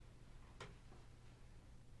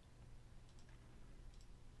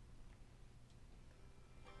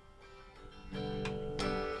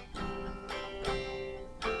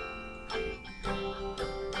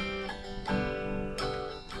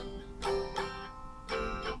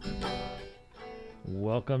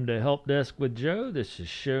Welcome to Help Desk with Joe. This is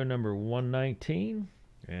show number 119.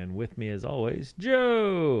 And with me, as always,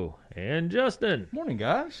 Joe and Justin. Morning,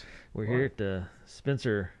 guys. We're here at the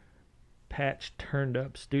Spencer Patch Turned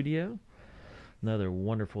Up Studio. Another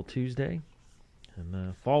wonderful Tuesday.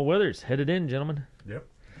 And fall weather's headed in, gentlemen. Yep.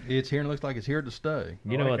 It's here and looks like it's here to stay.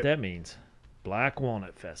 You know what that means. Black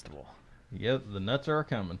Walnut Festival. Yep, the nuts are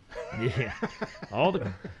coming. Yeah. All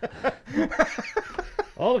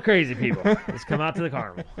the crazy people. Let's come out to the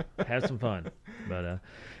carnival. Have some fun. But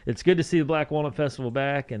it's good to see the Black Walnut Festival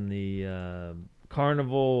back and the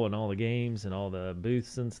carnival and all the games and all the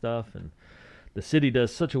booths and stuff. And the city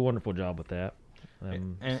does such a wonderful job with that.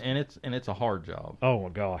 And it's a hard job. Oh my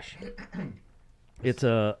gosh. It's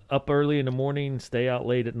up early in the morning, stay out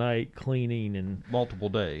late at night, cleaning and Multiple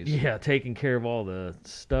days. yeah, taking care of all the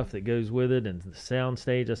stuff that goes with it, and the sound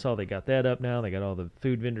stage. I saw they got that up now. They got all the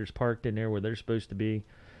food vendors parked in there where they're supposed to be.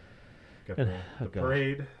 Got And- the gosh.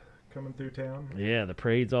 parade coming through town. Yeah, the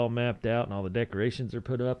parade's all mapped out and all the decorations are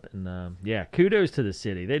put up. And yeah, kudos to the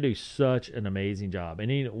city. They do such an amazing job.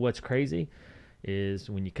 And you know, what's crazy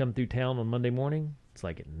is when you come through town on Monday morning, it's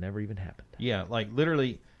like it never even happened. Yeah, like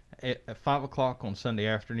literally at 5 o'clock on Sunday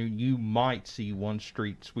afternoon, you might see one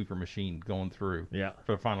street sweeper machine going through Yeah.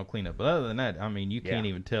 for final cleanup. But other than that, I mean, you can't Yeah.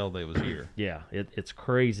 even tell they was here. Yeah, it's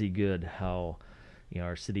crazy good how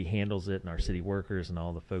our city handles it and our city workers and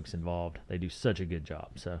all the folks involved. They do such a good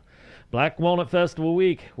job. So, Black Walnut Festival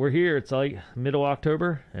week, we're here. It's like middle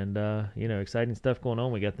October, and exciting stuff going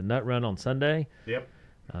on. We got the Nut Run on Sunday. Yep.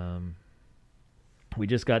 We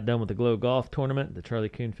just got done with the Glow Golf Tournament, the Charlie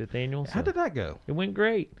Coon 5th Annual. So How did that go? it went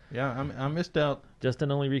great. Yeah, I missed out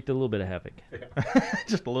Justin only wreaked a little bit of havoc,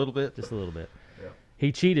 just a little bit. just a little bit. Yeah.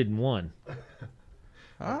 He cheated and won.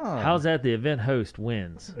 How's that? The event host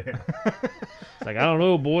wins. It's like, I don't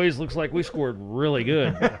know, boys. Looks like we scored really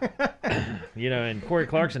good. And Corey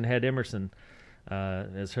Clarkson had Emerson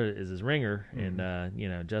as his ringer,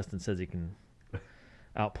 and Justin says he can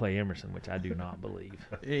outplay Emerson, which I do not believe.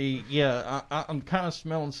 Yeah, I'm kind of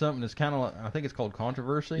smelling something that's kind of like, I think it's called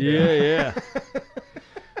controversy. Yeah.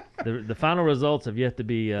 The final results have yet to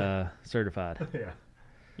be certified.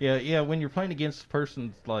 Yeah. Yeah. When you're playing against a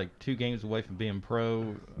person like 2 games away from being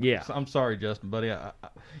pro, Yeah. I'm sorry, Justin, buddy. I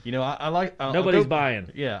like. Nobody's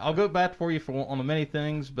buying. Yeah, I'll go bat for you on the many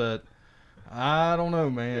things, but I don't know,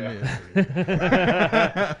 man.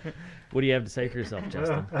 What do you have to say for yourself,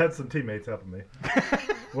 Justin? I had some teammates helping me.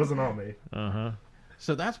 Wasn't on me. Uh-huh.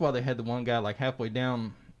 So that's why they had the one guy like halfway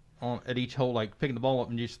down at each hole, like picking the ball up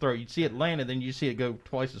and you just throw it. You'd see it land, and then you see it go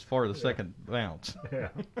twice as far the second bounce. Yeah.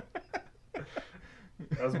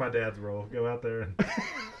 That was my dad's role. Go out there and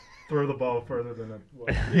throw the ball further than it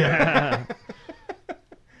was. Yeah.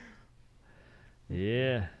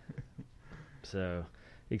 Yeah. So,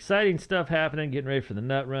 exciting stuff happening, getting ready for the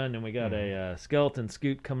Nut Run, and we got a skeleton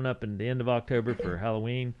scoot coming up in the end of October for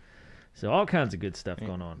Halloween. So all kinds of good stuff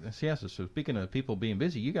going on. Yes, so speaking of people being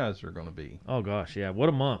busy, you guys are going to be. Oh gosh, yeah, what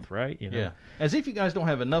a month, right? Yeah, as if you guys don't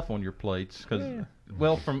have enough on your plates, because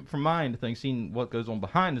from my end of things, seeing what goes on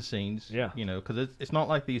behind the scenes, because it's not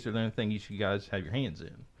like these are the only things you guys have your hands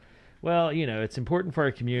in. Well, it's important for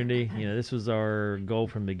our community. This was our goal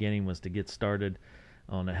from the beginning, was to get started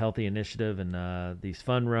on a healthy initiative, and these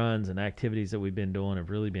fun runs and activities that we've been doing have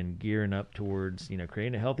really been gearing up towards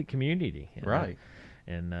creating a healthy community. Right.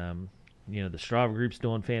 The Strava group's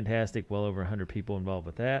doing fantastic. Well over 100 people involved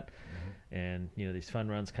with that. And these fun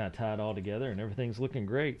runs kind of tie it all together, and everything's looking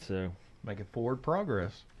great. So making forward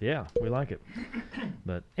progress. yeah, we like it.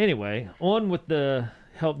 But anyway, on with the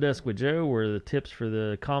Help Desk with Joe, where the tips for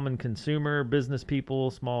the common consumer, business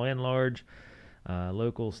people, small and large,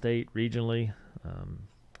 local, state, regionally. A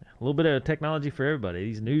little bit of technology for everybody.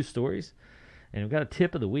 These news stories. And we've got a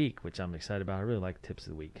tip of the week, which I'm excited about. I really like tips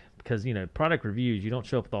of the week because, product reviews, you don't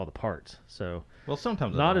show up with all the parts. So Well,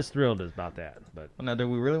 sometimes not as thrilled about that. But Now, do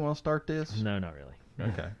we really want to start this? no, not really.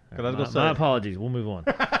 Okay. My apologies. We'll move on.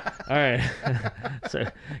 All right. So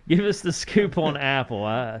give us the scoop on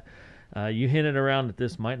Apple. You hinted around that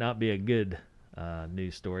this might not be a good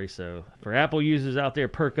news story. So for Apple users out there,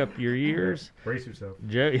 perk up your ears. Brace yourself.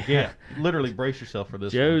 Joe, Yeah, literally brace yourself for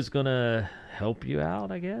this. Joe's going to help you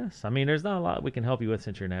out, I guess. I mean, there's not a lot we can help you with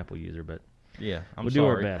since you're an Apple user, but Yeah, we'll do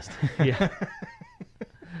our best. Yeah.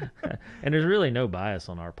 And there's really no bias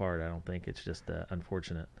on our part, I don't think. It's just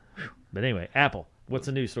unfortunate. But anyway, Apple. What's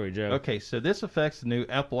the news story, Joe? Okay, so this affects the new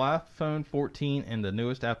Apple iPhone 14 and the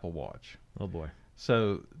newest Apple Watch. Oh, boy.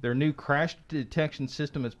 So their new crash detection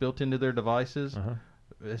system that's built into their devices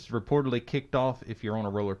is reportedly kicked off if you're on a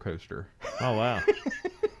roller coaster. Oh, wow.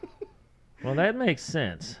 Well, that makes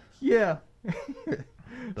sense. Yeah.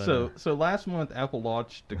 But, so last month, Apple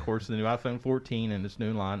launched, of course, the new iPhone 14 and its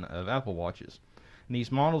new line of Apple Watches. And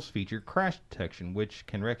these models feature crash detection, which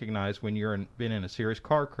can recognize when been in a serious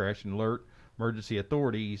car crash and alert emergency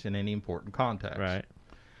authorities and any important contacts. Right.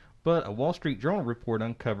 But a Wall Street Journal report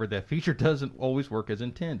uncovered that feature doesn't always work as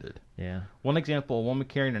intended. Yeah. One example, a woman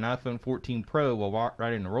carrying an iPhone 14 Pro while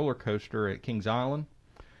riding a roller coaster at Kings Island.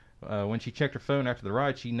 When she checked her phone after the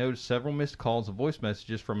ride, she noticed several missed calls and voice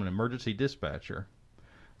messages from an emergency dispatcher.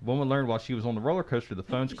 The woman learned while she was on the roller coaster the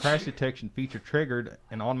phone's crash detection feature triggered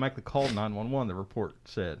and automatically called 911, the report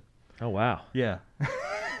said. Oh, wow. Yeah.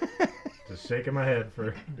 Just shaking my head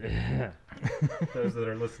for those that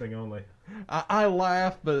are listening only. I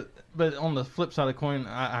laugh, but on the flip side of the coin,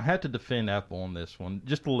 I had to defend Apple on this one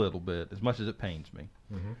just a little bit, as much as it pains me.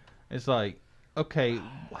 Mm-hmm. It's like, okay,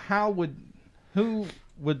 who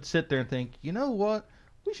would sit there and think, you know what,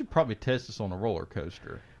 we should probably test this on a roller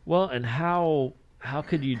coaster? Well, and how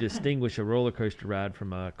could you distinguish a roller coaster ride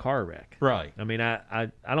from a car wreck? Right. I mean, I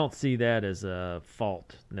don't see that as a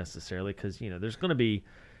fault necessarily because, there's going to be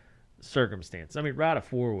circumstance. I mean, ride a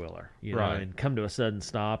four-wheeler, Right. and come to a sudden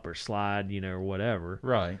stop or slide, or whatever.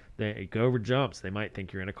 Right. They go over jumps. They might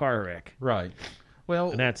think you're in a car wreck. Right. Well,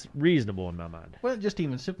 And that's reasonable in my mind. well, just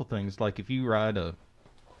even simple things like if you ride a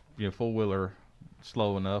four-wheeler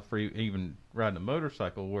slow enough, or even riding a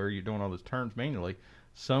motorcycle where you're doing all those turns manually,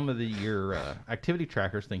 some of your activity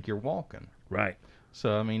trackers think you're walking. Right.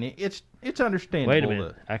 So I mean, it's understandable. Wait a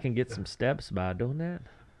minute. I can get some steps by doing that?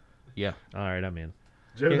 Yeah. All right, I'm in.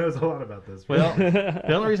 Joe knows a lot about this. Well,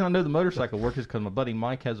 the only reason I know the motorcycle work is because my buddy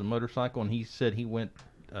Mike has a motorcycle, and he said he went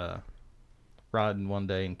riding one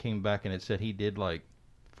day and came back, and it said he did like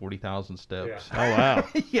 40,000 steps. Oh, wow.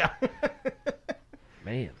 Yeah.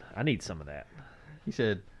 Man, I need some of that. He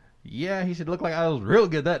said, looked like I was real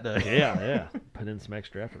good that day. Yeah. Put in some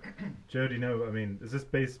extra effort. Joe, do you know, I mean, is this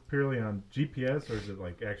based purely on GPS, or is it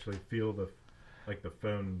like actually feel the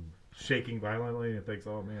phone shaking violently and it thinks,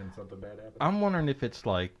 oh man, something bad happened? I'm wondering if it's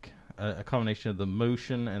like a combination of the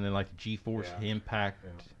motion and then like the G-force impact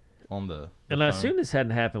on the And I phone. assume this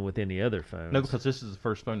hadn't happened with any other phones. No, because this is the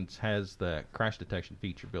first phone that has that crash detection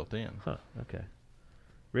feature built in. Huh, okay.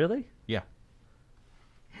 Really? Yeah.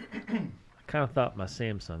 I kind of thought my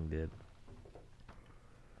Samsung did.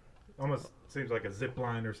 Almost seems like a zip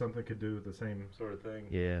line or something could do the same sort of thing.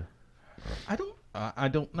 Yeah. I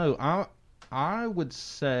don't know. I would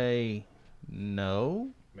say no,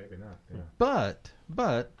 Maybe not. Yeah. but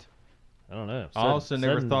I don't know. I also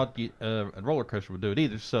never thought a roller coaster would do it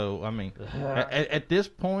either. So I mean, at this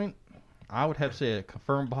point, I would have to say a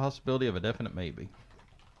confirmed possibility of a definite maybe.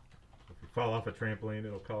 If you fall off a trampoline,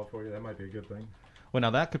 it'll call for you. That might be a good thing. Well, now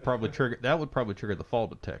that would probably trigger the fall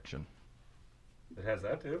detection. It has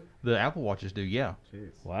that too? The Apple Watches do, yeah.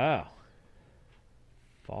 Jeez. Wow.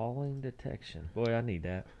 Falling detection. Boy, I need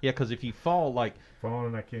that. Yeah, because if you fall, like, Falling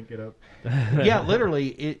and I can't get up. yeah,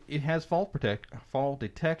 literally, it has fall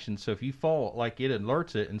detection. So if you fall, like, it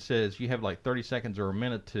alerts it and says you have like 30 seconds or a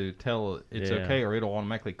minute to tell it it's okay, or it'll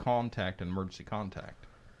automatically contact an emergency contact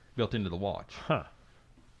built into the watch. Huh.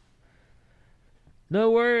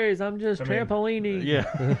 No worries, I'm just trampolining. Yeah.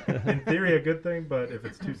 In theory, a good thing, but if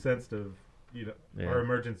it's too sensitive, Yeah. our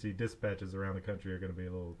emergency dispatches around the country are going to be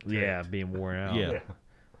a little. Yeah, being worn out. Yeah.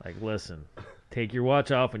 Like, listen, take your watch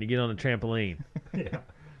off when you get on the trampoline. Yeah.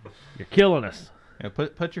 You're killing us. Yeah,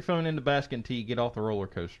 put your phone in the basket until you get off the roller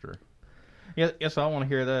coaster. Yeah, yes, I want to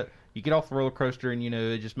hear that. You get off the roller coaster and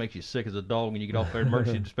it just makes you sick as a dog when you get off the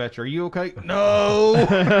emergency dispatcher. Are you okay? No.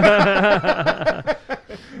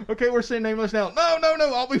 Okay, we're saying nameless now. No,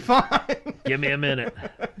 I'll be fine. Give me a minute.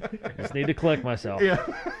 I just need to collect myself. Yeah.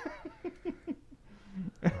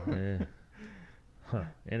 Yeah. Huh.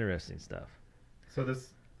 Interesting stuff. So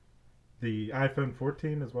the iPhone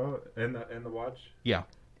 14 as well, and the watch. Yeah.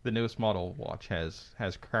 The newest model watch has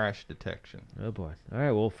crash detection. Oh boy. All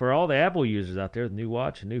right. Well, for all the Apple users out there with new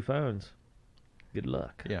watch and new phones, good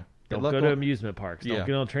luck. Yeah. Don't go to amusement parks. Don't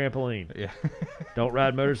get on a trampoline. Yeah. Don't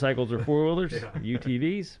ride motorcycles or four-wheelers,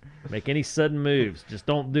 UTVs. Make any sudden moves. Just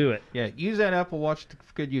don't do it. Yeah. Use that Apple Watch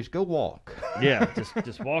for good use. Go walk. Yeah.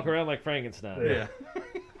 Just walk around like Frankenstein. Yeah.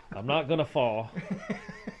 I'm not going to fall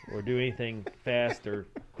or do anything fast or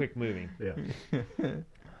quick moving. Yeah.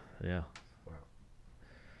 Yeah. Wow.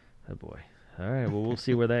 Oh boy. All right. Well, we'll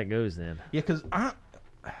see where that goes then. Yeah, because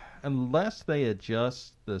unless they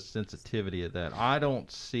adjust the sensitivity of that, I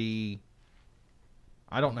don't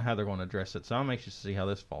know how they're going to address it. So I'm anxious to see how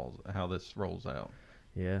this rolls out.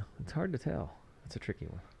 Yeah. It's hard to tell. It's a tricky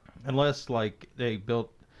one. Unless, like, the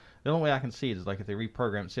only way I can see it is, like, if they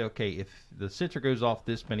reprogram and say, okay, if the sensor goes off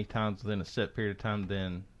this many times within a set period of time,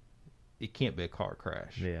 then it can't be a car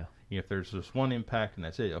crash. Yeah. You know, if there's just one impact and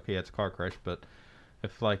that's it, okay, that's a car crash. But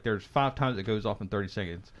if like there's 5 times it goes off in 30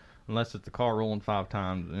 seconds, unless it's the car rolling 5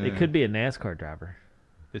 times, It could be a NASCAR driver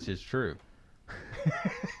This is true.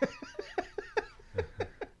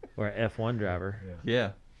 or a F1 driver.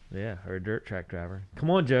 Yeah, Yeah, or a dirt track driver. Come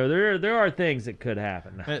on, Joe. There are things that could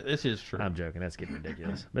happen. this is true. I'm joking. That's getting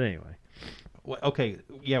ridiculous. But anyway. Well, okay,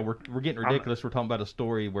 yeah, we're getting ridiculous. We're talking about a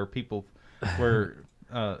story where people, where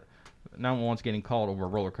 911's getting called over a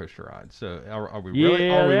roller coaster ride. So are we really?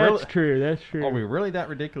 Yeah, Are we that's really? true. That's true. Are we really that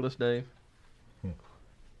ridiculous, Dave?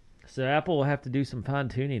 So Apple will have to do some fine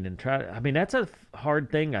tuning and try. I mean, that's a hard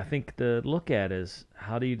thing I think to look at is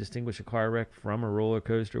how do you distinguish a car wreck from a roller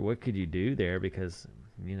coaster? What could you do there? Because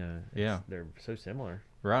they're so similar.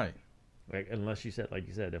 Right. Like unless you said, like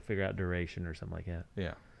you said, they'll figure out duration or something like that.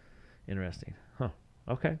 Yeah. Interesting. Huh.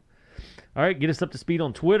 Okay. All right, get us up to speed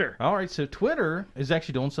on Twitter. All right. So Twitter is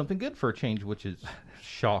actually doing something good for a change, which is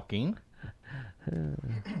shocking.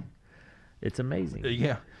 It's amazing.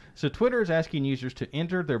 Yeah. So Twitter is asking users to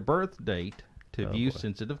enter their birth date to view boy.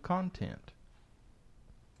 sensitive content.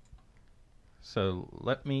 So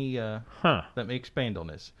let me expand on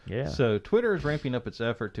this. Yeah. So Twitter is ramping up its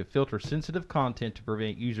effort to filter sensitive content to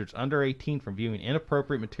prevent users under 18 from viewing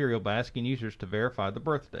inappropriate material by asking users to verify the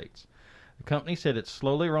birth dates. The company said it's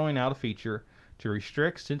slowly rolling out a feature to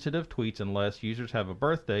restrict sensitive tweets unless users have a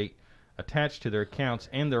birth date attached to their accounts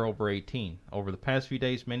and they're over 18. Over the past few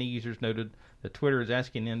days, many users noted that Twitter is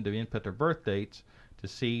asking them to input their birth dates to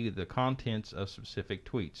see the contents of specific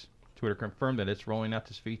tweets. Twitter confirmed that it's rolling out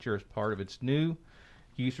this feature as part of its new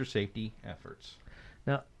user safety efforts.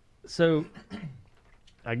 Now, so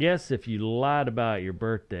I guess if you lied about your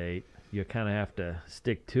birth date, you kind of have to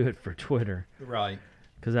stick to it for Twitter. Right.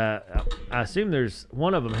 Because I assume there's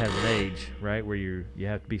one of them has an age, right, where you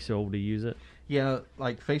have to be so old to use it. Yeah,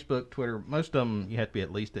 like Facebook, Twitter, most of them you have to be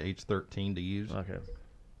at least at age 13 to use. Okay.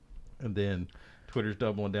 And then Twitter's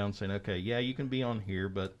doubling down saying, okay, yeah, you can be on here,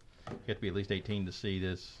 but you have to be at least 18 to see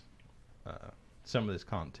this, some of this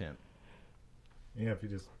content. Yeah, if you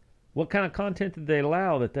just What kind of content did they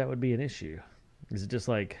allow that would be an issue? Is it just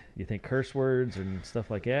like, you think curse words and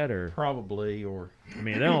stuff like that? Or, Probably, or, I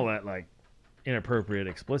mean, they don't let like inappropriate,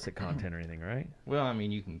 explicit content or anything, right? well, I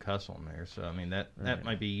mean, you can cuss on there. So, I mean, that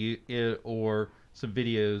might be it, or some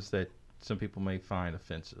videos that some people may find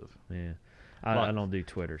offensive. Yeah. I Like- don't do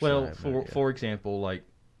Twitter. Well, so I have no idea. for example, like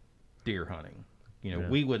deer hunting. You know, Yeah.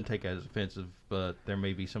 we wouldn't take that as offensive, but there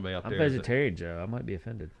may be somebody out I'm there. vegetarian, Joe. I might be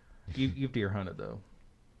offended. You've deer hunted though.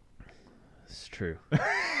 It's true.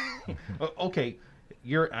 Okay,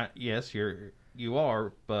 you're yes, you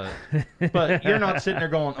are, but you're not sitting there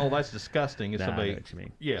going, "Oh, that's disgusting." If Nah, I know somebody, what you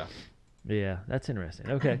mean. yeah, Yeah, that's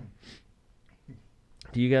interesting. Okay.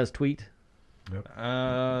 Do you guys tweet?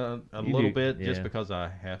 a You little do, bit, just yeah. because I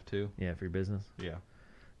have to. Yeah, for your business? Yeah,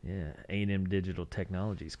 Yeah. A&M Digital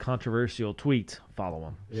Technologies. Controversial tweets. Follow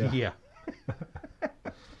them. yeah,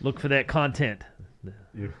 Look for that content.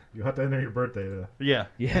 you have to enter your birthday. yeah.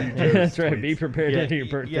 Yeah, Joe's that's right. Be tweets. prepared Yeah, to enter your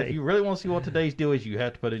Yeah, birthday. if you really want to see what today's deal is, you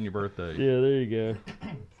have to put in your birthday. Yeah, there you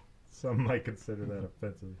Some might consider that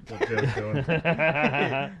offensive. What Joe's doing.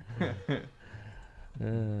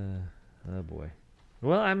 go. Oh, boy.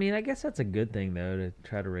 Well, I mean, I guess that's a good thing, though, to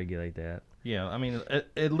try to regulate that. Yeah, I mean,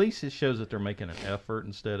 at least it shows that they're making an effort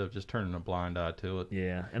instead of just turning a blind eye to it.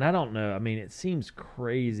 Yeah, and I don't know. I mean, it seems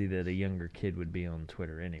crazy that a younger kid would be on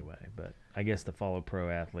Twitter anyway, but I guess to follow pro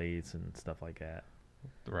athletes and stuff like that.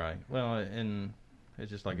 Right. Well, and it's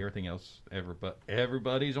just like everything else ever, but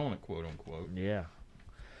everybody's on it, quote unquote. Yeah.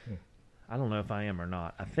 I don't know if I am or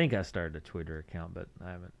not. I think I started a Twitter account, but I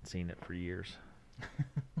haven't seen it for years.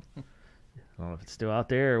 I don't know if it's still out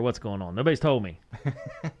there or what's going on. Nobody's told me.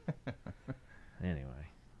 Anyway.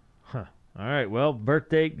 Huh. All right. Well,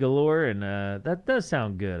 birthday galore, and that does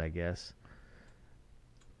sound good, I guess.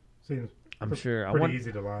 Seems I'm pr- sure. I pretty want.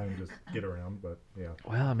 easy to lie and just get around, but yeah,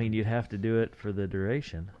 Well, I mean, you'd have to do it for the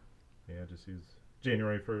duration. yeah, just use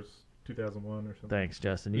January 1st, 2001 or something. Thanks,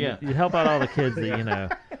 Justin. Yeah. You help out all the kids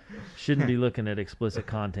that shouldn't be looking at explicit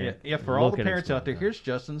content. Yeah, for all the Look at parents out there, explicit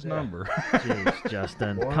here's Justin's number. content. Jeez,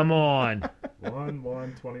 Justin, One. come on.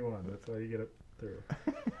 1/1/21. That's how you get it through.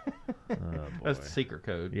 Oh, boy. That's the secret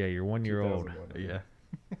code. Yeah, you're 1 year old. 2001.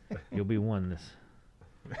 Yeah. You'll be one this.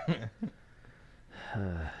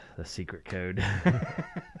 The secret code.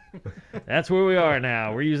 That's where we are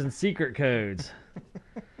now. We're using secret codes.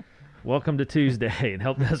 Welcome to Tuesday and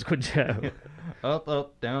Help Desk with Joe. Up,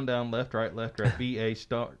 up, down, down, left, right, BA,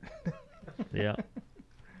 start. Yeah.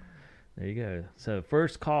 There you go. So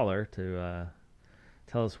first caller to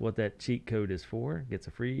tell us what that cheat code is for gets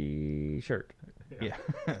a free shirt. Yeah.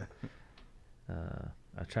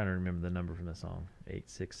 trying to remember the number from the song.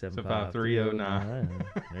 867 55309.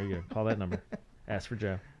 There you go. Call that number. Ask for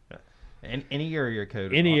Joe. Any area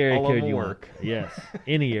code. Any area all of code them you work. want. Yes.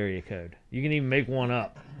 Any area code. You can even make one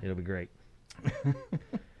up. It'll be great.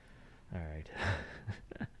 All right.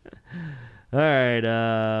 All right.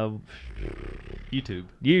 YouTube.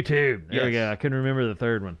 YouTube. There we Yes. go. I couldn't remember the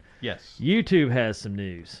third one. Yes. YouTube has some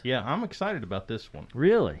news. Yeah, I'm excited about this one.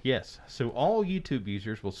 Really? Yes. So all YouTube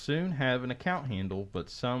users will soon have an account handle, but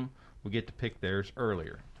some will get to pick theirs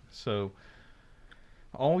earlier. So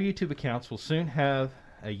all YouTube accounts will soon have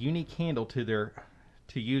a unique handle to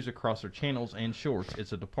use across their channels and shorts.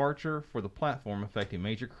 It's a departure for the platform, affecting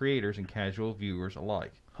major creators and casual viewers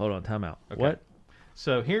alike. Hold on. Time out. Okay. What?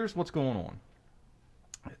 So here's what's going on.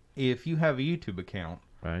 If you have a YouTube account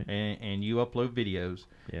Right. and you upload videos,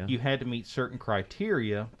 Yeah. you had to meet certain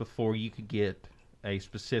criteria before you could get a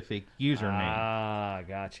specific username. Ah,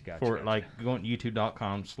 gotcha. For like going to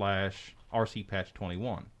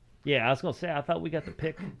youtube.com/rcpatch21. Yeah, I was gonna say I thought we got to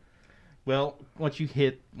pick. Well, once you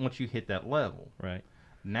hit that level, Right.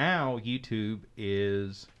 now YouTube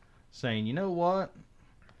is saying, you know what?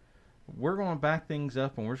 We're going to back things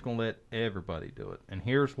up and we're just going to let everybody do it. And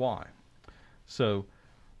here's why. So,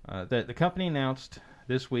 the company announced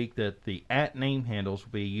this week that the @name handles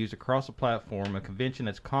will be used across the platform, a convention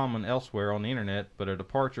that's common elsewhere on the internet, but a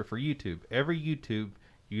departure for YouTube. Every YouTube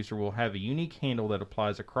user will have a unique handle that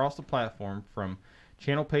applies across the platform, from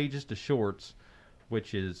channel pages to shorts,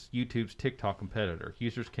 which is YouTube's TikTok competitor.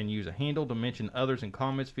 Users can use a handle to mention others in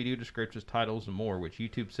comments, video descriptions, titles, and more, which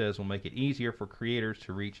YouTube says will make it easier for creators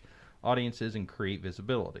to reach audiences and create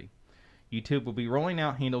visibility. YouTube will be rolling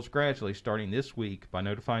out handles gradually starting this week by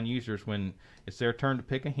notifying users when it's their turn to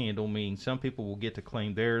pick a handle, meaning some people will get to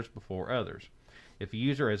claim theirs before others. If a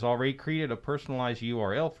user has already created a personalized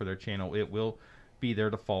URL for their channel, it will be their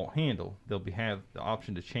default handle. They'll have the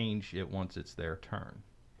option to change it once it's their turn.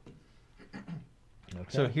 Okay.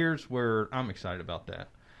 So here's where I'm excited about that.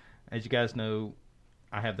 As you guys know,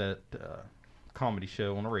 I have that comedy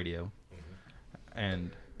show on the radio,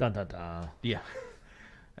 and Dun dun dun. yeah,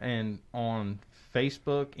 and on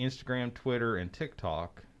Facebook, Instagram, Twitter, and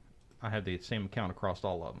TikTok, I have the same account across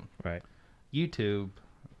all of them. Right. YouTube,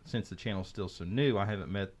 since the channel's still so new, I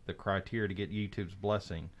haven't met the criteria to get YouTube's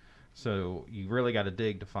blessing, so you really got to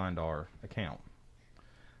dig to find our account.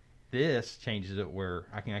 This changes it where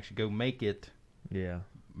I can actually go make it Yeah.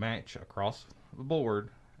 match across the board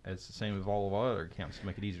as the same as all of our other accounts to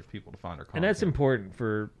make it easier for people to find our content. And that's important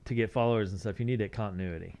to get followers and stuff. You need that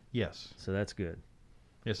continuity. Yes. So that's good.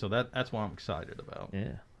 Yeah, so that's what I'm excited about.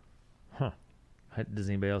 Yeah. Huh. Does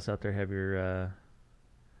anybody else out there have your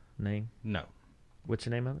name? No. What's the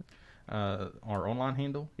name of it? Our online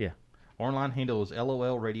handle? Yeah. Our online handle is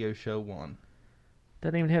LOL Radio Show 1.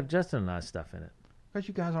 Doesn't even have Justin and I stuff in it. Because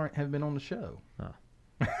you guys haven't been on the show.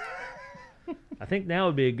 I think now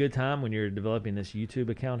would be a good time when you're developing this YouTube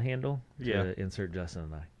account handle to Yeah. insert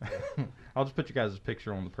Justin and I. I'll just put you guys'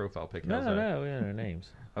 picture on the profile pic. No, How's that? no, we have our names.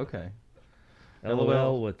 Okay.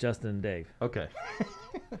 LOL with Justin and Dave. Okay.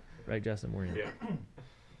 Right, Justin? We're in. Yeah.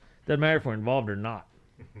 Doesn't matter if we're involved or not.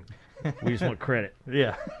 We just want credit.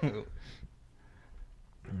 Yeah. All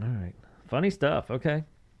right. Funny stuff. Okay.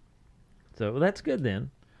 So that's good then.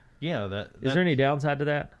 Yeah. Is there any downside to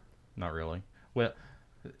that? Not really. Well,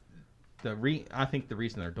 I think the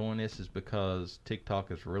reason they're doing this is because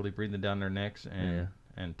TikTok is really breathing down their necks,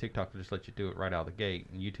 and TikTok will just let you do it right out of the gate.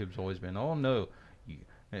 And YouTube's always been, oh no,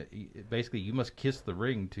 basically you must kiss the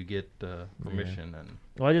ring to get permission. And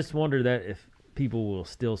Well, I just wonder that if people will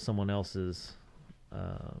steal someone else's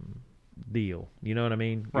deal. You know what I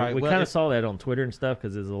mean? Right, We well, kind of if- saw that on Twitter and stuff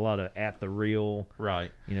because there's a lot of at the real,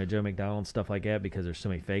 right, Joe McDonald stuff like that because there's so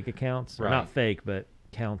many fake accounts. Or Right. not fake, but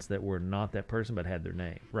accounts that were not that person but had their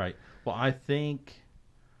name. right. Well, I think,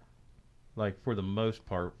 like for the most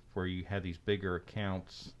part, where you have these bigger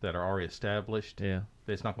accounts that are already established, Yeah.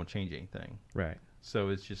 it's not going to change anything. Right. So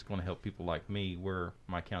it's just going to help people like me, where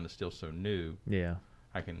my account is still so new. Yeah.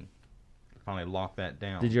 I can finally lock that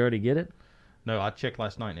down. Did you already get it? No, I checked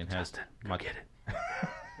last night and it has. Justin, go my, get it.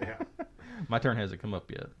 Yeah. My turn hasn't come up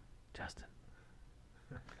yet. Justin.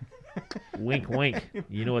 Wink, wink.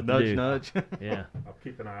 You know what to Nudge, do. nudge. Yeah. I'll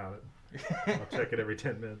keep an eye on it. I'll check it every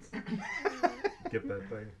 10 minutes. Get that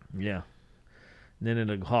thing. Yeah. Then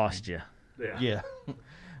it'll cost you. Yeah. Yeah.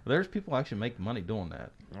 There's people actually make money doing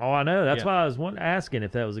that. Oh, I know. That's Yeah. why I was asking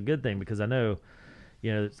if that was a good thing because I know,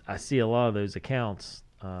 I see a lot of those accounts,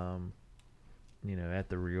 at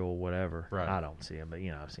the real whatever. Right. I don't see them, but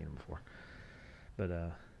I've seen them before. But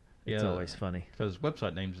it's Yeah. always funny. Because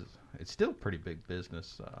website names, it's still a pretty big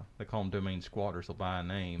business. They call them domain squatters. They'll buy a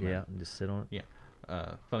name. Yeah, and just sit on it. Yeah.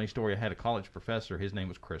 Funny story, I had a college professor, his name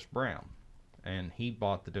was Chris Brown, and he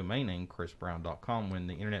bought the domain name chrisbrown.com when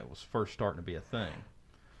the internet was first starting to be a thing,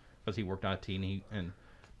 because he worked IT, and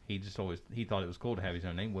he just always, he thought it was cool to have his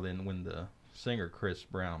own name. Well, then when the singer Chris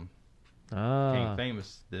Brown became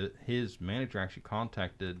famous, his manager actually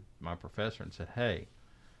contacted my professor and said, hey,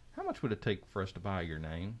 how much would it take for us to buy your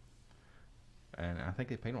name? And I think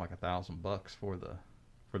they paid him like $1,000 for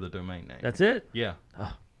the domain name. That's it? Yeah.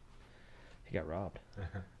 Oh, he got robbed.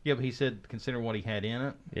 Yeah, but he said, considering what he had in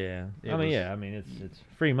it. Yeah. It I mean, was- yeah. I mean, it's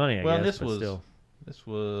free money, I Well, guess, this but was still. this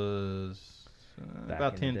was Back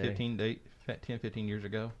about in 10, the day. 15 years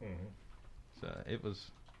ago. Mhm. So it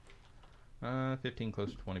was 15,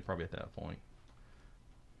 close to 20, probably at that point.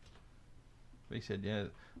 But he said, yeah,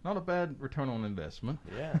 not a bad return on investment.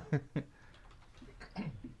 Yeah.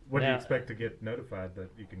 What do Now- you expect to get notified that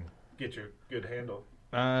you can get your good handle?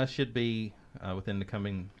 Should be within the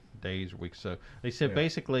coming days or weeks. So they said Yeah.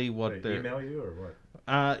 basically They what they're email you or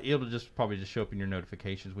what? it'll just probably just show up in your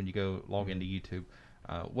notifications when you go log into YouTube.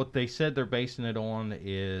 What they said they're basing it on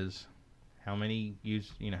is how many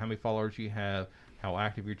how many followers you have, how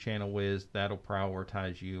active your channel is. That'll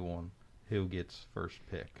prioritize you on who gets first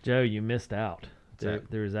pick. Joe, you missed out. What's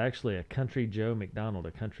that? There was actually a Country Joe McDonald,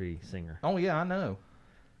 a country singer. Oh yeah, I know.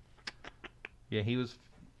 Yeah,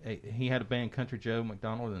 he had a band, Country Joe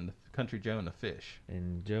McDonald and the Country Joe and the Fish.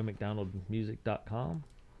 And JoeMcDonaldMusic.com.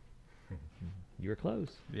 You were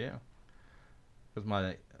close. Yeah, because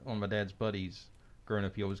one of my dad's buddies, growing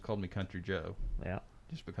up, he always called me Country Joe, Yeah.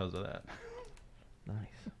 just because of that.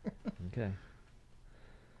 Nice. Okay.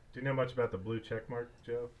 Do you know much about the blue check mark,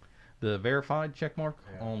 Joe? The verified check mark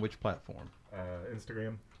Yeah. on which platform?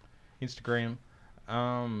 Instagram. Instagram.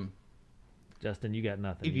 Justin, you got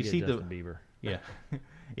nothing. If you get see the- Justin Bieber. Yeah.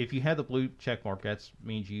 If you have the blue check mark, that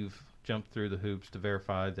means you've jumped through the hoops to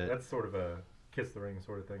verify that. That's sort of a kiss the ring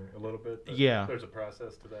sort of thing, a little bit. but Yeah. There's a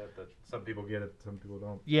process to that some people get it, some people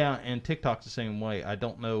don't. Yeah, and TikTok's the same way. I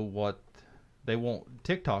don't know what they won't.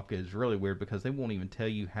 TikTok is really weird because they won't even tell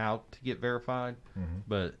you how to get verified,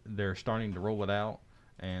 but they're starting to roll it out,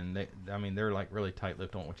 and they're like really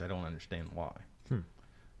tight-lipped on it, which I don't understand why.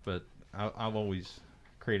 But I've always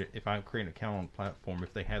if I create an account on a platform,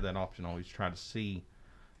 if they have that option, I always try to see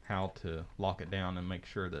how to lock it down and make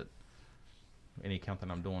sure that any account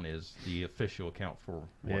that I'm doing is the official account for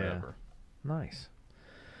Yeah. whatever. Nice.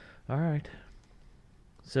 All right.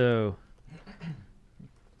 So,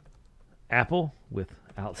 Apple with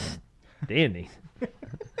outstanding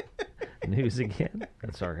news again.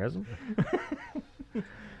 That's sarcasm.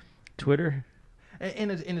 Twitter.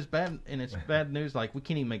 And it's bad news. Like, we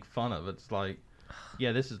can't even make fun of it. It's like,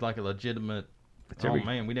 yeah, this is like a legitimate. It's Oh every-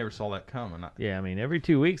 man, we never saw that coming. Yeah, I mean, every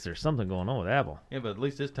 2 weeks there's something going on with Apple. Yeah, but at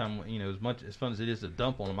least this time, as fun as it is to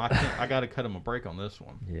dump on them, I got to cut them a break on this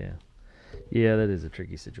one. Yeah. Yeah, that is a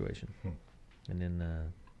tricky situation. And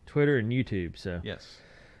then Twitter and YouTube. So, Yes.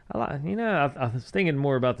 I was thinking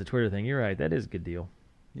more about the Twitter thing. You're right. That is a good deal.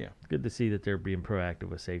 Yeah. It's good to see that they're being proactive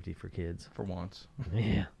with safety for kids. For once.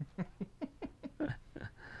 Yeah.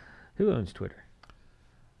 Who owns Twitter?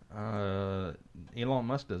 Elon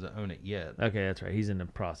Musk doesn't own it yet. Okay, that's right. He's in the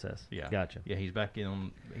process. Yeah. Gotcha. Yeah, he's back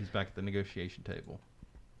at the negotiation table,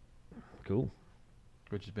 Cool.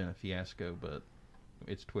 which has been a fiasco, but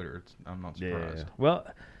it's Twitter. I'm not Yeah. surprised. Well,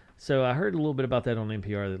 so I heard a little bit about that on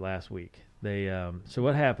NPR last week. They so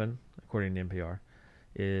what happened, according to NPR,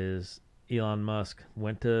 is Elon Musk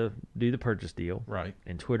went to do the purchase deal, Right.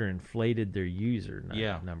 and Twitter inflated their user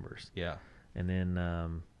numbers. Yeah. And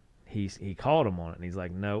then he called him on it, and he's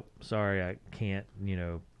like, "Nope, sorry, I can't.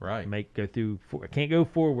 Right. I can't go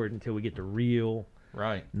forward until we get the real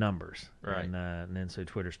Right. numbers." Right. And then so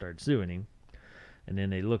Twitter started suing him, and then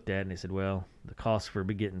they looked at it and they said, "Well, the cost for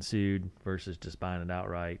getting sued versus just buying it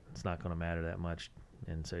outright, it's not going to matter that much."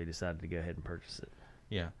 And so he decided to go ahead and purchase it.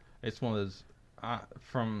 Yeah. It's one of those.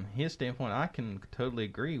 From his standpoint, I can totally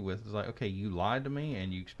agree with. It's like, okay, you lied to me,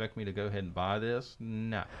 and you expect me to go ahead and buy this?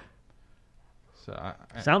 No. So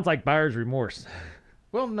Sounds like buyer's remorse.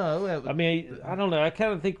 well, no. I mean, I don't know. I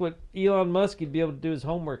kind of think what Elon Musk would be able to do his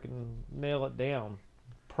homework and nail it down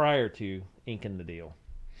prior to inking the deal.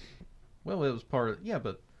 Well, it was part of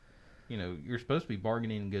but you're supposed to be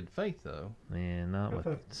bargaining in good faith, though. And not I with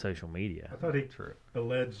thought- social media. I thought he True.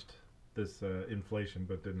 alleged this inflation,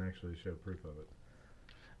 but didn't actually show proof of it.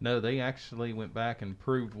 No, they actually went back and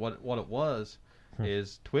proved what it was.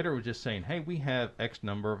 Is Twitter was just saying, hey, we have X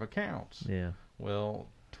number of accounts. Yeah. Well,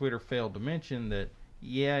 Twitter failed to mention that,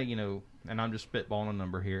 and I'm just spitballing a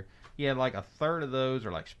number here. Yeah, like a third of those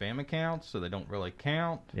are like spam accounts, so they don't really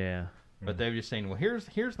count. Yeah. But they were just saying, well,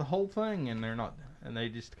 here's the whole thing, and they're not, and they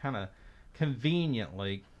just kind of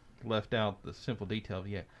conveniently left out the simple detail of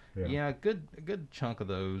a good chunk of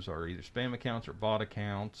those are either spam accounts or bot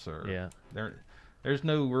accounts, or Yeah. there's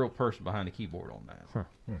no real person behind the keyboard on that. Huh.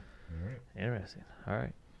 All right. Interesting. All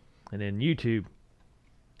right. And then YouTube.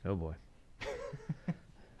 Oh boy.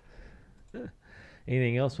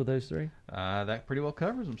 Anything else with those three? That pretty well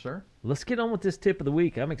covers them, sir. Let's get on with this tip of the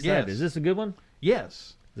week. I'm excited. Yes. Is this a good one?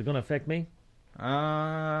 Yes. Is it going to affect me?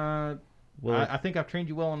 Well, I think I've trained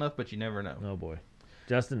you well enough, but you never know. Oh boy.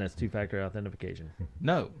 Justin, that's two-factor authentication.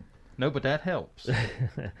 No, but that helps.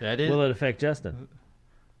 That is. Will it affect Justin?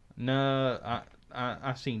 No,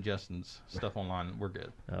 I've seen Justin's stuff online. We're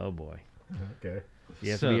good. Oh boy. Okay.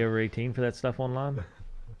 You have to be over 18 for that stuff online?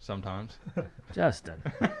 Sometimes. Justin.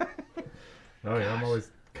 Oh yeah, I'm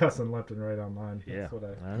always cussing left and right online. Yeah. That's what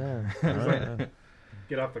I know. I I know.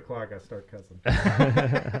 get off the clock. I start cussing.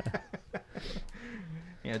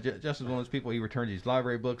 Yeah, Justin's one of those people. He returns his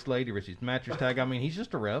library books late. He receives mattress tag. I mean, he's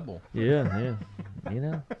just a rebel. Yeah. You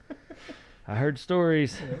know, I heard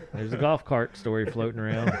stories. There's a golf cart story floating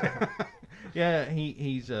around. Yeah,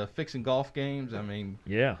 he's fixing golf games. I mean,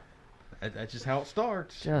 Yeah. that's just how it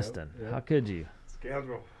starts. Justin, Yep. how could you?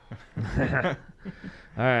 Scoundrel. All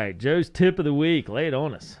right, Joe's tip of the week. Lay it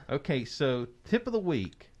on us. Okay, so tip of the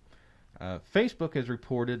week. Facebook has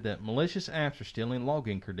reported that malicious apps are stealing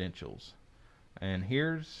login credentials. And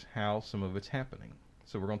here's how some of it's happening.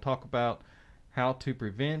 So we're going to talk about how to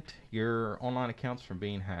prevent your online accounts from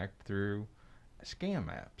being hacked through scam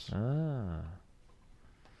apps. Ah.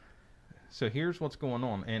 So here's what's going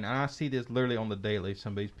on. And I see this literally on the daily.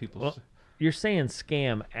 Some of these people... Well, you're saying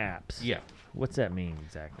scam apps. yeah. What's that mean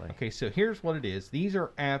exactly? Okay, so here's what it is. These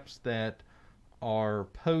are apps that are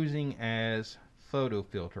posing as photo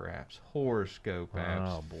filter apps, horoscope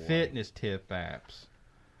apps, Oh, boy. fitness tip apps,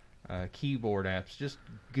 keyboard apps, just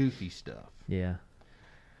goofy stuff. Yeah.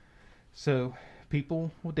 So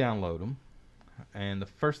people will download them, and the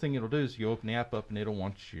first thing it'll do is you open the app up and it'll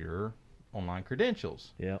want your online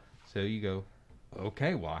credentials. Yeah. So you go,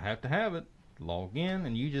 okay, well, I have to have it. Log in,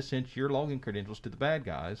 and you just sent your login credentials to the bad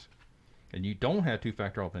guys, and you don't have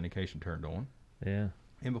two-factor authentication turned on. Yeah.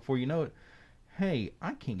 And before you know it, hey,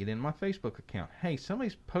 I can't get in my Facebook account. Hey,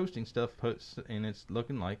 somebody's posting stuff, and it's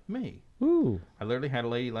looking like me. Ooh. I literally had a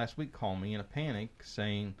lady last week call me in a panic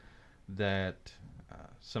saying that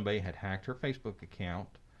somebody had hacked her Facebook account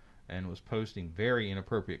and was posting very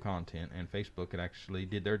inappropriate content, and Facebook had actually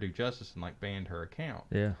did their due justice and banned her account.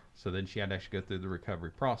 Yeah. So then she had to actually go through the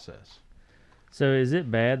recovery process. So is it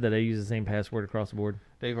bad that I use the same password across the board?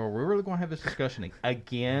 Dave, are we really going to have this discussion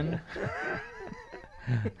again?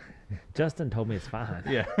 Justin told me it's fine.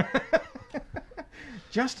 Yeah.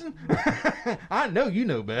 Justin, I know you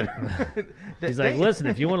know better. He's like, listen,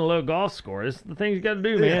 if you want a low golf score, this is the thing you got to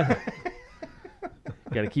do, man.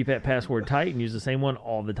 Got to keep that password tight and use the same one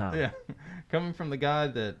all the time. Yeah. Coming from the guy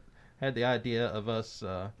that had the idea of us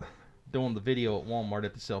doing the video at Walmart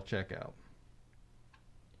at the self-checkout.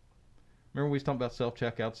 Remember we was talking about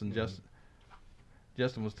self-checkouts and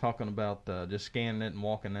Justin was talking about just scanning it and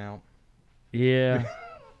walking out? Yeah.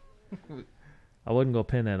 I wasn't going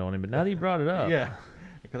to pin that on him, but now that you brought it up. Yeah.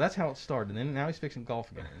 Because that's how it started. And then now he's fixing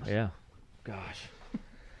golf games. Yeah. Gosh.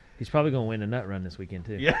 He's probably going to win a nut run this weekend,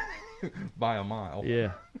 too. Yeah. By a mile.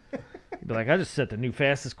 Yeah. He'd be like, I just set the new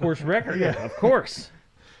fastest course record. Yeah. Of course.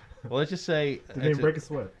 Well, let's just say... Didn't even break a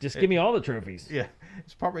sweat. Just give me all the trophies. Yeah.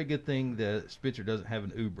 It's probably a good thing that Spitzer doesn't have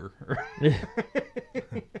an Uber.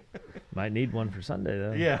 Might need one for Sunday,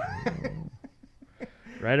 though. Yeah.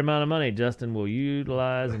 Right amount of money, Justin will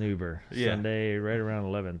utilize an Uber. Yeah. Sunday, right around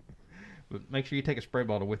 11. But make sure you take a spray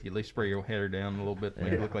bottle with you. At least spray your header down a little bit. Make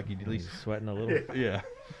it Yeah. look like you at least... He's sweating a little. Yeah.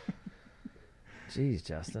 Jeez,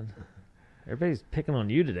 Justin. Everybody's picking on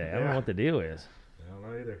you today. I don't know Yeah. what the deal is. I don't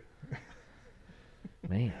know either.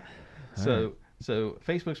 Man. So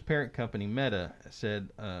Facebook's parent company Meta said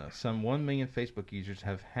some 1 million Facebook users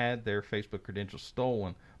have had their Facebook credentials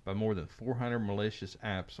stolen by more than 400 malicious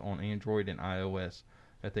apps on Android and iOS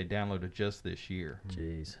that they downloaded just this year.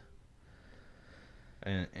 Jeez.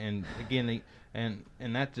 And again,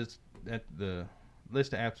 that the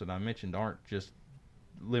list of apps that I mentioned aren't just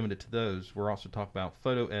limited to those. We're also talking about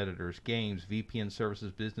photo editors, games, VPN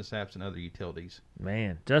services, business apps, and other utilities.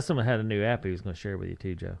 Man. Justin had a new app he was going to share with you,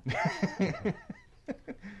 too, Joe.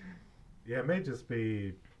 Yeah, it may just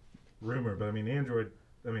be rumor, but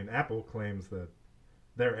Apple claims that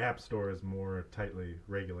their app store is more tightly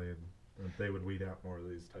regulated. And they would weed out more of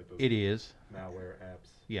these type of It is. malware apps.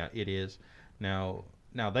 Yeah, it is. Now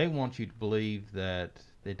they want you to believe that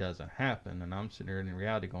it doesn't happen, and I'm sitting there in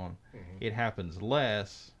reality going, it happens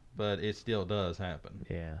less, but it still does happen.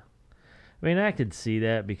 Yeah. I mean, I could see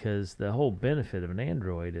that because the whole benefit of an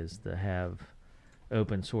Android is to have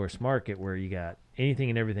open source market where you got anything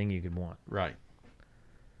and everything you could want. Right.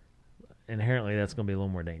 Inherently, that's going to be a little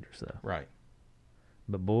more dangerous, though. Right.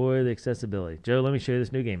 But boy, the accessibility. Joe, let me show you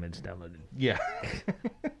this new game I just downloaded. Yeah.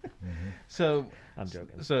 So I'm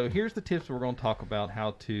joking. So here's the tips we're going to talk about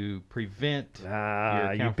how to prevent. You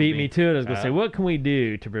account beat from me being- to it. I was going to say, what can we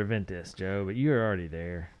do to prevent this, Joe? But you're already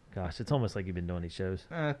there. Gosh, it's almost like you've been doing these shows.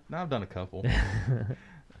 I've done a couple.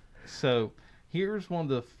 So here's one of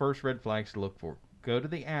the first red flags to look for. Go to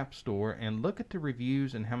the App Store and look at the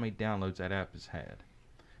reviews and how many downloads that app has had.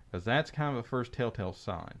 Because that's kind of a first telltale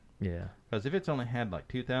sign. Yeah. Because if it's only had like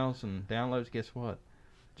 2,000 downloads, guess what?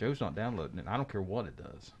 Joe's not downloading it. I don't care what it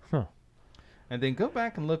does. Huh. And then go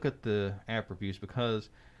back and look at the app reviews, because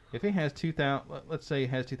if it has 2,000, let's say it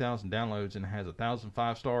has 2,000 downloads and it has 1,000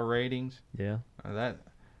 5-star ratings, Yeah.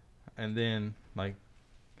 and then like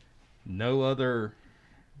no other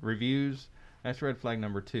reviews, that's red flag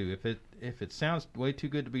number 2. If it sounds way too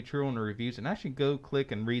good to be true on the reviews, and actually go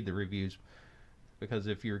click and read the reviews, because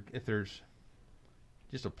if there's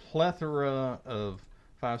just a plethora of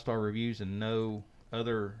 5-star reviews and no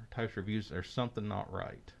other types of reviews, there's something not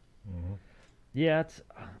right. Mm-hmm. Yeah,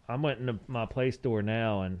 I went into my Play Store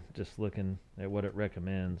now and just looking at what it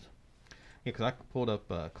recommends. Yeah, because I pulled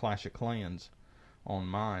up Clash of Clans on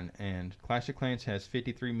mine, and Clash of Clans has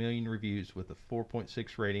 53 million reviews with a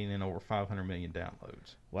 4.6 rating and over 500 million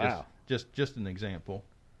downloads. Wow. Just an example.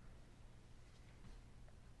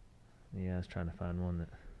 Yeah, I was trying to find one that...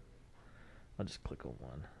 I'll just click on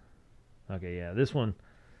one. Okay, yeah, this one,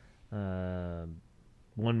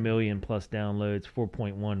 1 million plus downloads,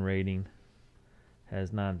 4.1 rating,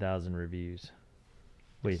 has 9,000 reviews.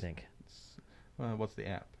 What do you think? What's the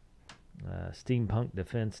app? Steampunk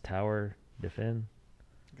Defense Tower Defend.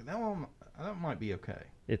 That might be okay.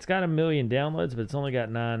 It's got 1 million downloads, but it's only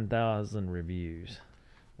got 9,000 reviews.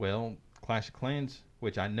 Well, Clash of Clans,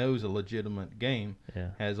 which I know is a legitimate game,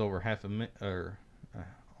 Yeah. has over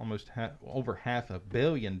over half a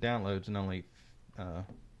billion downloads and only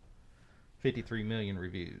 53 million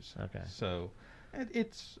reviews. Okay. So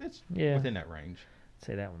it's Yeah. within that range. I'd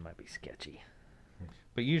say that one might be sketchy.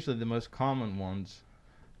 But usually the most common ones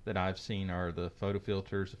that I've seen are the photo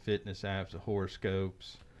filters, the fitness apps, the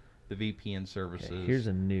horoscopes, the VPN services, Okay, here's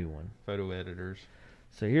a new one. photo editors.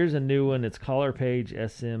 So here's a new one. It's Color Page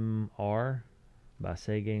SMR by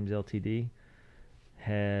Say Games Ltd.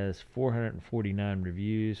 Has 449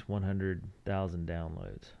 reviews, 100,000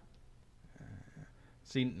 downloads.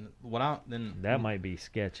 See, That might be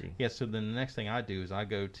sketchy. Yeah, so then the next thing I do is I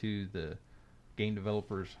go to the game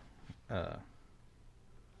developers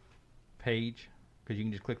page, because you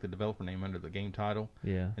can just click the developer name under the game title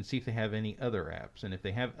Yeah. and see if they have any other apps. And if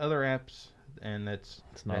they have other apps, and It's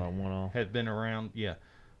not a one-off. have been around, yeah,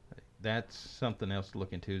 that's something else to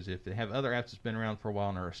look into. Is if they have other apps that's been around for a while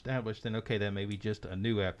and are established, then okay, that may be just a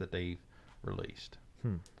new app that they've released.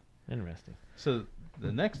 Interesting. So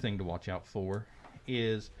the next thing to watch out for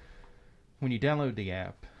is when you download the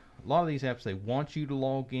app, a lot of these apps, they want you to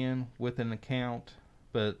log in with an account,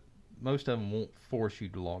 but most of them won't force you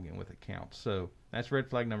to log in with accounts. So that's red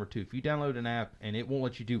flag number 2. If you download an app and it won't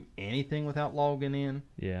let you do anything without logging in,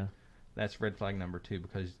 Yeah. that's red flag number 2,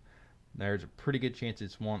 because there's a pretty good chance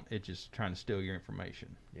it's just trying to steal your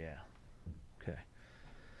information. Yeah. Okay.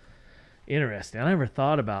 Interesting. I never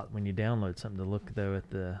thought about when you download something to look, though, at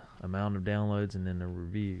the amount of downloads and then the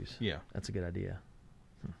reviews. Yeah. That's a good idea.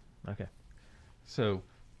 Okay. So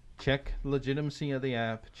check the legitimacy of the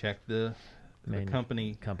app, check the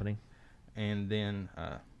company, and then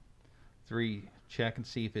 3, check and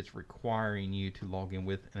see if it's requiring you to log in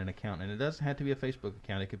with an account. And it doesn't have to be a Facebook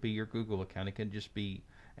account. It could be your Google account. It could just be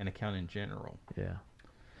an account in general. Yeah.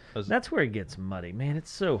 That's where it gets muddy. Man,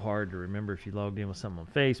 it's so hard to remember if you logged in with something on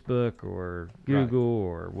Facebook or Google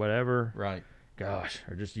or whatever. Right. Gosh,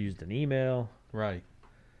 or just used an email. Right.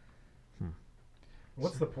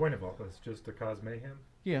 What's the point of all this? Just to cause mayhem?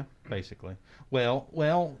 Yeah, basically.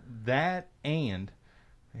 Well, that, and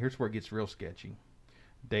here's where it gets real sketchy.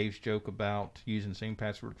 Dave's joke about using the same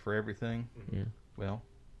password for everything. Yeah. Well,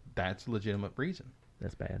 that's a legitimate reason.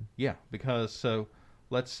 That's bad. Yeah, because so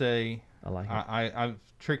let's say I like it. I've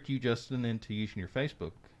tricked you, Justin, into using your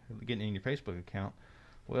Facebook, getting in your Facebook account.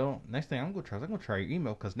 Well, next thing I'm going to try your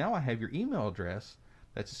email, because now I have your email address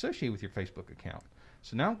that's associated with your Facebook account.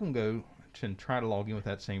 So now I'm going to go and try to log in with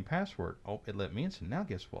that same password. Oh, it let me in. So now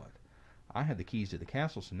guess what? I have the keys to the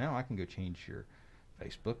castle, so now I can go change your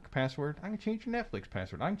Facebook password. I can change your Netflix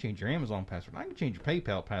password. I can change your Amazon password. I can change your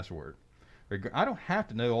PayPal password. I don't have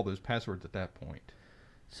to know all those passwords at that point.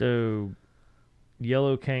 So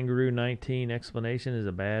Yellow Kangaroo 19 explanation is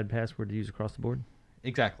a bad password to use across the board?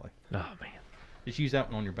 Exactly. Oh, man. Just use that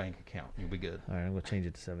one on your bank account. You'll be good. All right, I'm going to change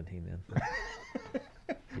it to 17 then.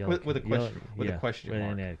 With a question. With a question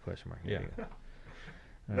mark. Yeah, question mark. Yeah. There you go.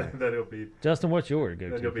 All right. Then it'll be. Justin, what's your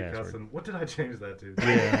Then go-to you'll be password? cussing. What did I change that to?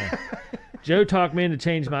 Yeah. Joe talked me into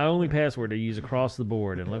change my only password to use across the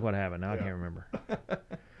board, and look what happened. Now I Yeah. can't remember.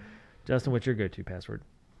 Justin, what's your go-to password?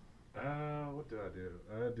 What do?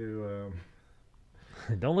 I do.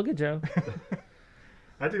 Don't look at Joe.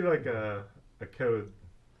 I do like a code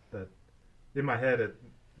that in my head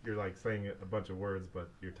you're like saying a bunch of words, but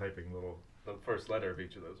you're typing the first letter of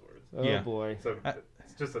each of those words. Oh, Yeah. boy. So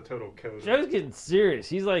it's just a total code. Joe's getting serious.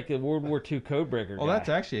 He's like a World War II code breaker Well, guy. that's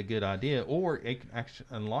actually a good idea. Or it can actually,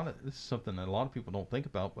 this is something that a lot of people don't think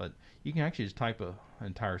about, but you can actually just type an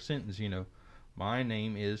entire sentence. My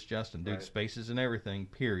name is Justin. Do Right. spaces and everything.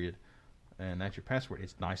 Period. And that's your password.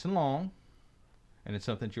 It's nice and long, and it's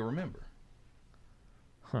something that you'll remember.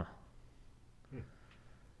 Huh.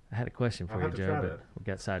 I had a question for I'll you, have to Uh, Joe, try but that. we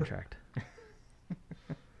got sidetracked.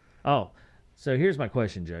 Oh, so here's my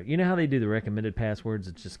question, Joe. You know how they do the recommended passwords?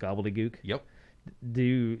 It's just gobbledygook. Yep.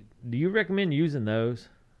 Do you recommend using those?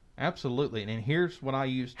 Absolutely. And here's what I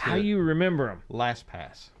use to How you remember them?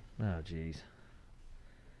 LastPass. Oh, jeez.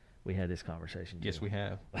 We had this conversation. Yes, Joe. we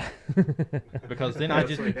have. Because then I Yes,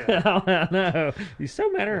 just we have. Oh, no. You're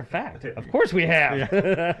so matter of fact. Of course we have.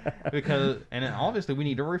 and then obviously we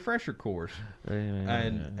need a refresher course.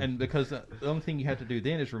 And because the only thing you have to do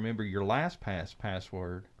then is remember your LastPass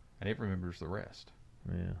password, and it remembers the rest.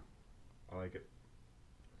 Yeah. I like it.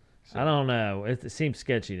 So, I don't know. It seems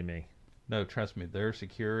sketchy to me. No, trust me, their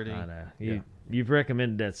security. I know. Yeah. You've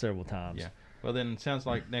recommended that several times. Yeah. Well, then it sounds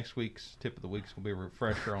like next week's tip of the week is going to be a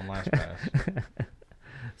refresher on LastPass.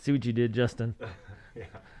 See what you did, Justin? Yeah.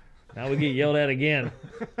 Now we get yelled at again.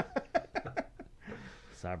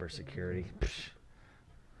 Cybersecurity.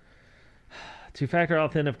 Two-factor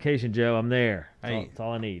authentication, Joe. I'm there. That's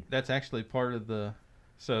all I need. That's actually part of the.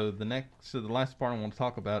 So the last part I want to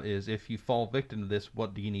talk about is if you fall victim to this,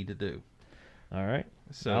 what do you need to do? All right.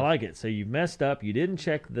 So I like it. So you messed up. You didn't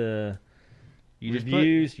check the you just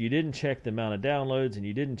reviews. You didn't check the amount of downloads, and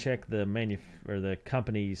you didn't check the the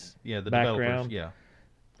company's the background. developers, yeah.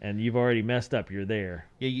 And you've already messed up. You're there.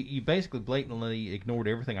 Yeah, you basically blatantly ignored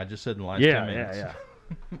everything I just said in the last 10 Yeah, minutes.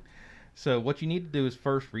 yeah. So what you need to do is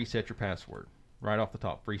first reset your password. Right off the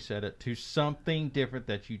top, reset it to something different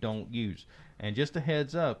that you don't use. And just a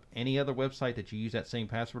heads up, any other website that you use that same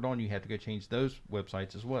password on, you have to go change those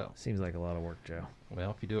websites as well. Seems like a lot of work, Joe. Well,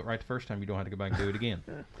 if you do it right the first time, you don't have to go back and do it again.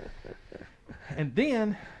 And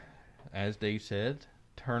then, as Dave said,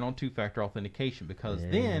 turn on two-factor authentication, because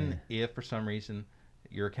then if for some reason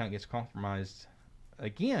your account gets compromised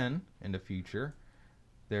again in the future,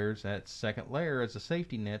 there's that second layer as a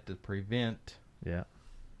safety net to prevent Yeah.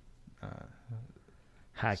 uh,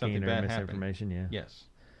 Hacking something or bad misinformation. Yeah. yes.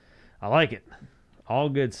 I like it. All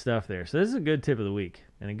good stuff there. So this is a good tip of the week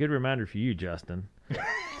and a good reminder for you, Justin.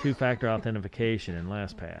 Two-factor authentication and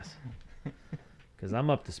LastPass. Because I'm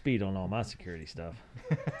up to speed on all my security stuff.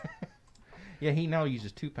 Yeah, he now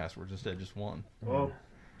uses two passwords instead of just one. Well,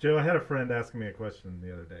 Joe, I had a friend asking me a question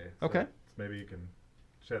the other day. So Okay. Maybe you can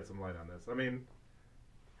shed some light on this. I mean,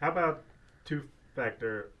 how about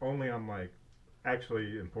two-factor only on like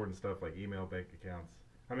actually important stuff like email, bank accounts?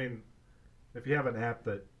 I mean, if you have an app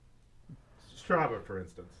that Strava, for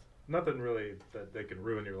instance, nothing really that they can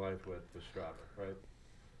ruin your life with Strava, right?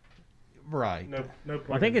 Right. No point.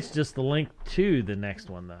 Well, I think it's just the link to the next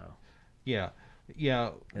one, though. Yeah.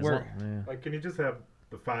 Yeah. As Where, long- yeah. like, can you just have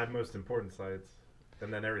the 5 most important sites,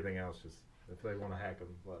 and then everything else just if they want to hack them,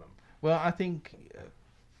 let them. well, I think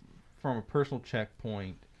from a personal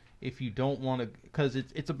checkpoint, if you don't want to, because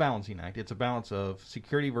it's a balancing act. It's a balance of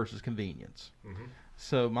security versus convenience. Mm-hmm.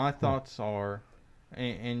 So my thoughts are,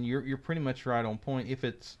 and you're pretty much right on point. If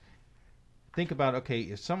it's, think about, okay,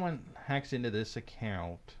 if someone hacks into this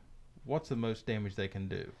account, what's the most damage they can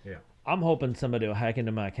do? Yeah. I'm hoping somebody will hack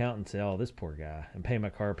into my account and say, "Oh, this poor guy," and pay my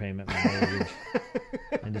car payment, my mortgage,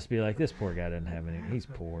 and just be like, "This poor guy doesn't have any. He's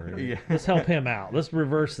poor. Yeah. Let's help him out. Let's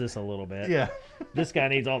reverse this a little bit. Yeah. This guy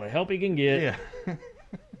needs all the help he can get. Yeah.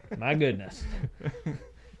 My goodness.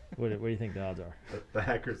 What do you think the odds are? The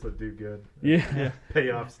hackers that do good. Yeah. Pay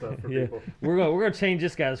off stuff for Yeah. people. We're gonna change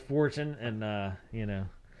this guy's fortune and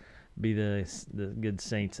be the good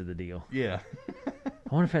saints of the deal. Yeah.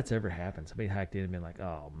 I wonder if that's ever happened. Somebody hacked in and been like,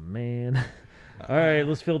 "Oh man, all right,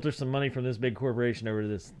 let's filter some money from this big corporation over to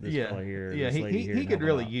this fella here." Yeah, this lady here he and could help him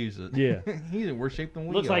really out." use it. Yeah. He's in worse shape than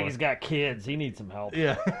we Looks are. like he's got kids. He needs some help.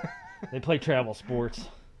 Yeah. They play travel sports.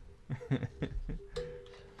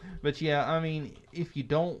 But yeah, I mean, if you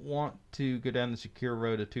don't want to go down the secure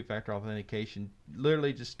road of two-factor authentication,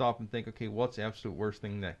 literally just stop and think, okay, what's the absolute worst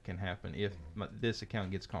thing that can happen if this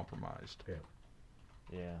account gets compromised?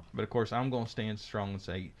 Yeah. But of course, I'm going to stand strong and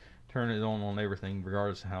say, turn it on everything,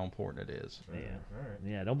 regardless of how important it is. Yeah. All right.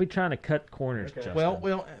 Yeah. Don't be trying to cut corners, Okay. Justin.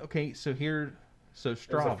 Well, okay, so There's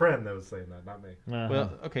Strava. a friend that was saying that, not me. Uh-huh.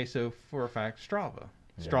 Well, okay, so for a fact, Strava.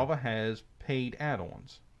 Yeah. Strava has paid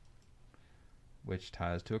add-ons, which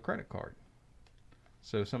ties to a credit card.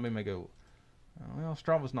 So somebody may go, oh, well,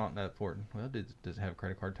 Strava's not that important. Well, does it have a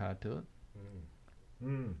credit card tied to it?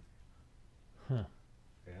 Huh.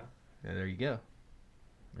 Yeah. Yeah, there you go.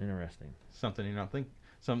 Interesting. Something you're not thinking.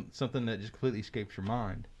 Something that just completely escapes your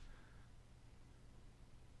mind.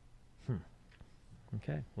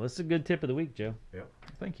 Okay. Well, this is a good tip of the week, Joe.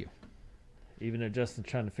 Thank you. Even though Justin's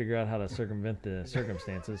trying to figure out how to circumvent the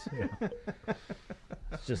circumstances.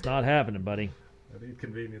 It's just not happening, buddy. I need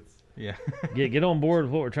convenience. Yeah. Get on board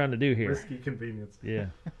with what we're trying to do here. Risky convenience. Yeah.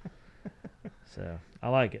 So, I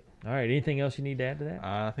like it. All right. Anything else you need to add to that?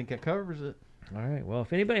 I think that covers it. All right. Well,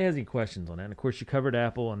 if anybody has any questions on that, and of course you covered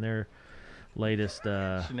Apple and their latest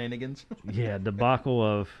Shenanigans. debacle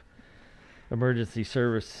of emergency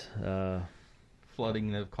service.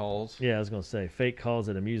 Flooding of calls. Yeah, I was going to say fake calls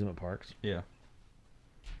at amusement parks. Yeah.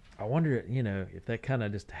 I wonder, if that kind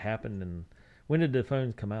of just happened. And when did the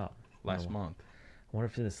phones come out? Last month. I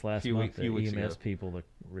wonder if in this last Few month weeks the EMS ago. people, the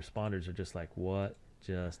responders, are just like, what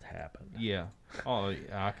just happened? Yeah. Oh,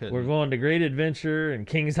 yeah, I couldn't. We're going to Great Adventure and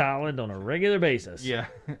Kings Island on a regular basis. Yeah.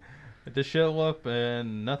 To show up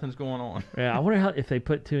and nothing's going on. Yeah, I wonder if they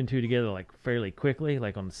put two and two together like fairly quickly,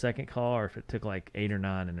 like on the second call, or if it took like 8 or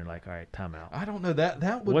 9, and they're like, "All right, time out." I don't know.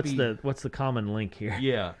 That would What's be. the common link here?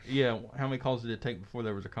 Yeah. How many calls did it take before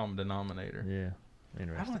there was a common denominator? Yeah, I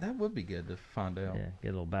interesting. don't know. That would be good to find out. Yeah,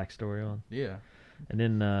 get a little backstory on. Yeah. And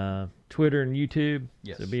then Twitter and YouTube.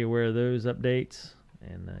 Yes. So be aware of those updates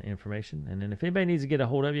and information. And then if anybody needs to get a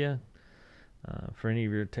hold of you for any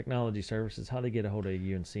of your technology services, how they get a hold of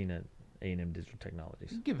you and Cena at A&M Digital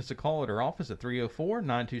Technologies. Give us a call at our office at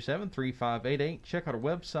 304-927-3588. Check out our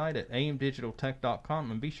website at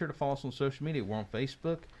amdigitaltech.com, and be sure to follow us on social media. We're on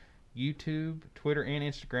Facebook, YouTube, Twitter, and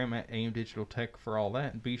Instagram at AM Digital Tech for all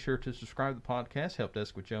that. And be sure to subscribe to the podcast, Help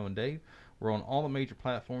Desk with Joe and Dave. We're on all the major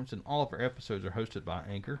platforms, and all of our episodes are hosted by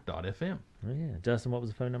Anchor.fm. Oh, yeah. Justin, what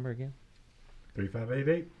was the phone number again?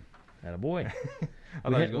 3588. Attaboy. I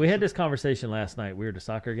we thought had, you we were had this conversation last night. We were at a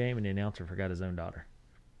soccer game, and the announcer forgot his own daughter.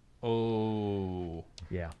 Oh.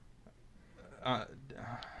 Yeah. I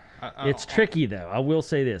It's tricky, though. I will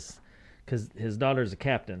say this, because his daughter's a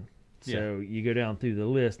captain. So you go down through the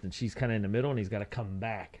list, and she's kind of in the middle, and he's got to come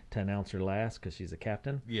back to announce her last because she's a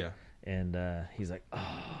captain. Yeah. And he's like,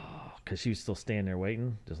 oh, because she was still standing there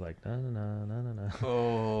waiting, just like, no.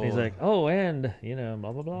 Oh. And he's like, oh, and,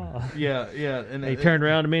 blah, blah, blah. Yeah. And he turned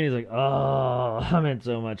around to me, and he's like, oh, I'm in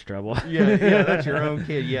so much trouble. Yeah, that's your own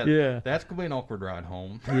kid. Yeah. Yeah. That's going to be an awkward ride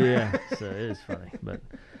home. Yeah, so it is funny. But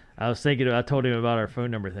I was thinking, I told him about our phone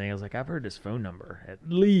number thing. I was like, I've heard this phone number at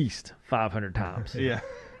least 500 times. Yeah.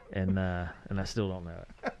 And I still don't know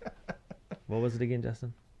it. What was it again,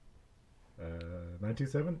 Justin?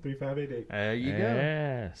 927-3588. There you go.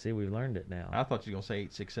 Yeah, see, we've learned it now. I thought you were going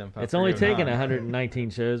to say 8675309. It's only taken 119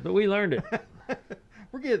 shows, but we learned it.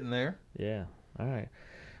 We're getting there. Yeah, all right.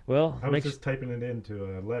 Well, I was just typing it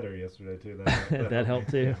into a letter yesterday, too. That helped,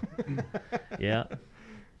 too. Yeah.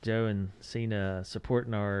 Joe and Cena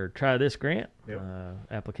supporting our Try This grant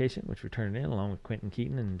application, which we're turning in along with Quentin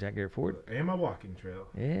Keaton and Jack Garrett Ford. And my walking trail.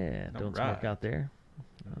 Yeah, doing some work right. out there.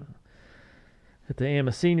 At the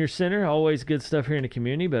AMA Senior Center, always good stuff here in the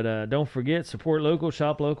community, but don't forget, support local,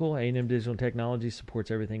 shop local. A&M Digital Technology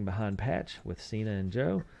supports everything behind Patch with Cena and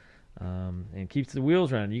Joe, and keeps the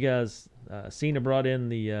wheels running. You guys, Cena brought in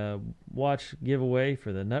the watch giveaway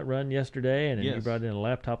for the Nut Run yesterday, and then you brought in a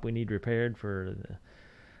laptop we need repaired for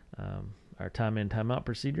our time in, time out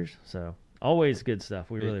procedures. So always good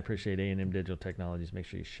stuff. We really appreciate A&M Digital Technologies. Make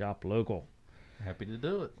sure you shop local. Happy to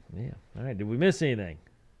do it. Yeah. All right. Did we miss anything?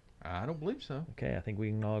 I don't believe so. Okay, I think we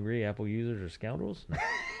can all agree Apple users are scoundrels. No,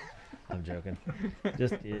 I'm joking.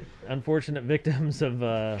 Just unfortunate victims of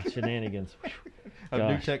shenanigans. Of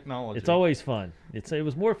new Gosh. technology. It's always fun. It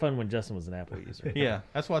was more fun when Justin was an Apple user. Yeah,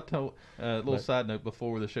 that's what I told. Little side note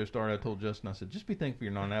before the show started, I told Justin, I said, just be thankful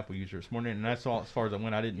you're not an Apple user this morning, and that's all as far as I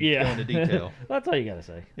went. I didn't go into detail. That's all you got to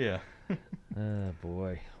say. Yeah. Oh,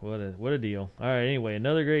 boy. What a deal. All right, anyway,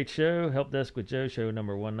 another great show. Help Desk with Joe, show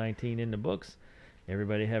number 119 in the books.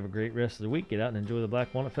 Everybody have a great rest of the week. Get out and enjoy the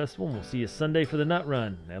Black Walnut Festival, and we'll see you Sunday for the Nut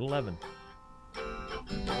Run at 11.